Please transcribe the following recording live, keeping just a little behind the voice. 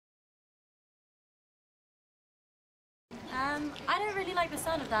I don't really like the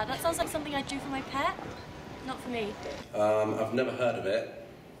sound of that. That sounds like something I'd do for my pet, not for me. I've never heard of it,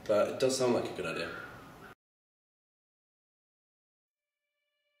 but it does sound like a good idea.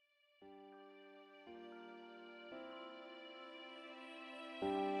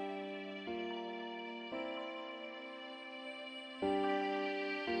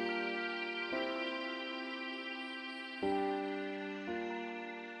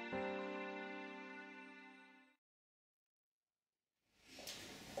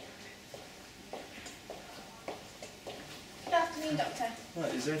 Doctor.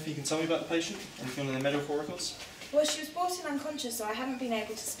 Right, is there anything you can tell me about the patient? Anything on the medical records? Well, she was brought in unconscious, so I haven't been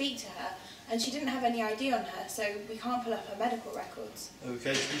able to speak to her, and she didn't have any ID on her, so we can't pull up her medical records.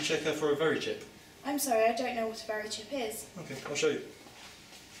 Okay, should we check her for a VeriChip? I'm sorry, I don't know what a VeriChip is. Okay, I'll show you.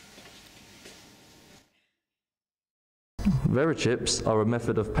 VeriChips are a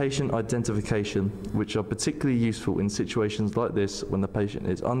method of patient identification which are particularly useful in situations like this when the patient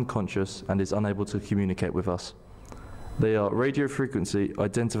is unconscious and is unable to communicate with us. They are radiofrequency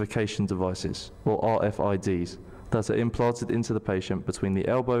identification devices, or RFIDs, that are implanted into the patient between the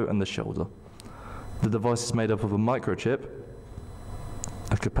elbow and the shoulder. The device is made up of a microchip,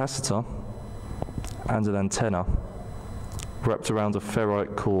 a capacitor, and an antenna wrapped around a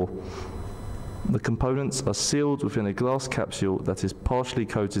ferrite core. The components are sealed within a glass capsule that is partially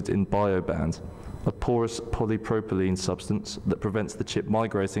coated in bioband, a porous polypropylene substance that prevents the chip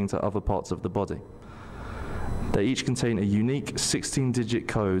migrating to other parts of the body. They each contain a unique 16-digit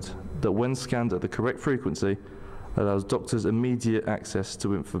code that, when scanned at the correct frequency, allows doctors immediate access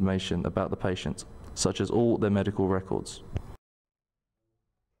to information about the patient, such as all their medical records.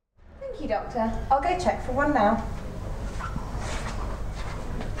 Thank you, Doctor. I'll go check for one now.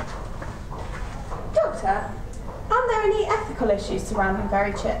 Doctor, aren't there any ethical issues surrounding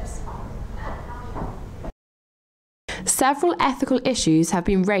VeriChips? Several ethical issues have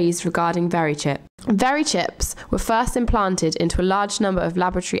been raised regarding VeriChip. VeriChips were first implanted into a large number of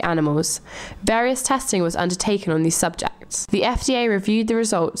laboratory animals. Various testing was undertaken on these subjects. The FDA reviewed the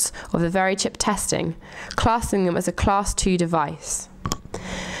results of the VeriChip testing, classing them as a Class 2 device.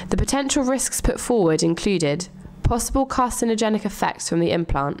 The potential risks put forward included possible carcinogenic effects from the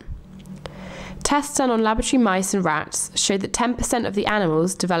implant. Tests done on laboratory mice and rats showed that 10% of the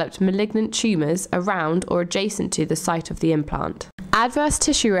animals developed malignant tumours around or adjacent to the site of the implant. Adverse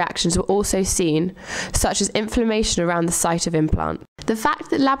tissue reactions were also seen, such as inflammation around the site of implant. The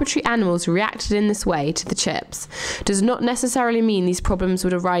fact that laboratory animals reacted in this way to the chips does not necessarily mean these problems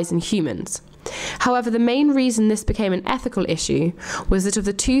would arise in humans. However, the main reason this became an ethical issue was that of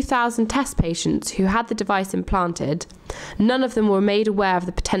the 2,000 test patients who had the device implanted, none of them were made aware of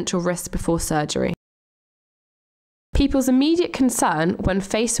the potential risk before surgery. People's immediate concern when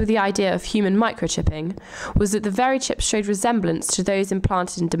faced with the idea of human microchipping was that the VeriChips showed resemblance to those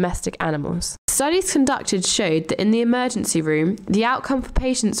implanted in domestic animals. Studies conducted showed that in the emergency room, the outcome for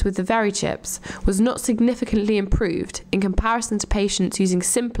patients with the VeriChips was not significantly improved in comparison to patients using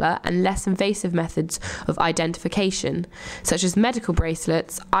simpler and less invasive methods of identification, such as medical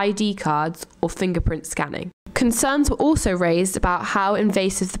bracelets, ID cards, or fingerprint scanning. Concerns were also raised about how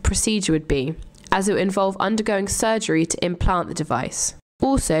invasive the procedure would be, as it would involve undergoing surgery to implant the device.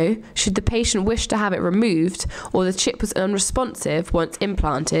 Also, should the patient wish to have it removed or the chip was unresponsive once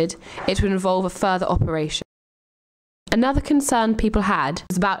implanted, it would involve a further operation. Another concern people had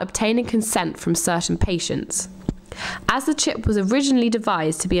was about obtaining consent from certain patients. As the chip was originally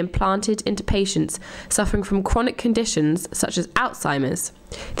devised to be implanted into patients suffering from chronic conditions such as Alzheimer's,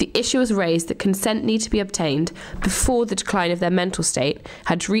 the issue was raised that consent needed to be obtained before the decline of their mental state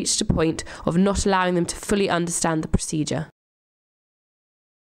had reached a point of not allowing them to fully understand the procedure.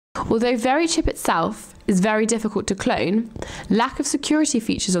 Although VeriChip itself is very difficult to clone, lack of security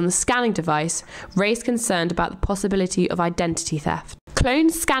features on the scanning device raised concern about the possibility of identity theft.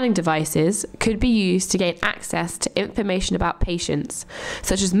 Cloned scanning devices could be used to gain access to information about patients,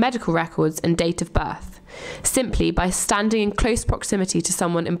 such as medical records and date of birth, simply by standing in close proximity to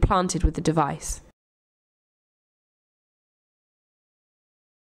someone implanted with the device.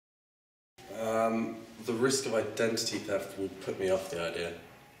 The risk of identity theft will put me off the idea.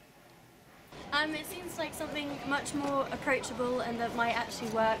 It seems like something much more approachable and that might actually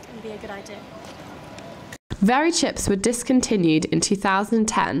work and be a good idea. VeriChips were discontinued in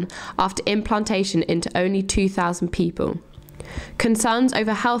 2010 after implantation into only 2,000 people. Concerns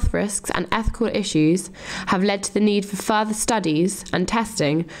over health risks and ethical issues have led to the need for further studies and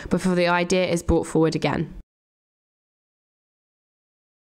testing before the idea is brought forward again.